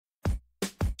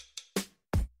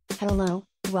Hello,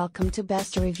 welcome to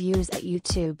Best Reviews at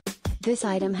YouTube. This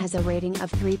item has a rating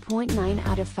of 3.9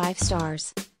 out of 5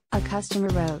 stars. A customer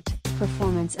wrote,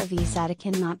 "Performance of eSATA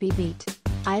cannot be beat.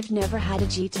 I've never had a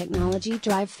G technology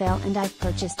drive fail and I've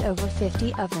purchased over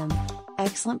 50 of them.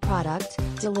 Excellent product,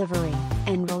 delivery,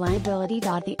 and reliability.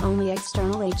 The only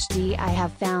external HD I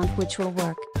have found which will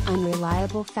work,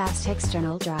 unreliable fast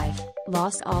external drive,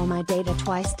 lost all my data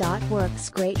twice. Works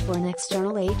great for an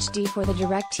external HD for the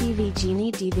DirecTV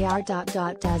Genie DVR.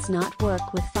 Does not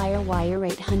work with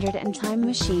FireWire800 and Time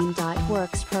Machine.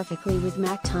 Works perfectly with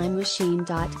Mac Time Machine.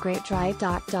 Great drive.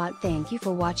 Thank you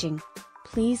for watching.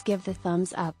 Please give the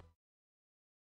thumbs up.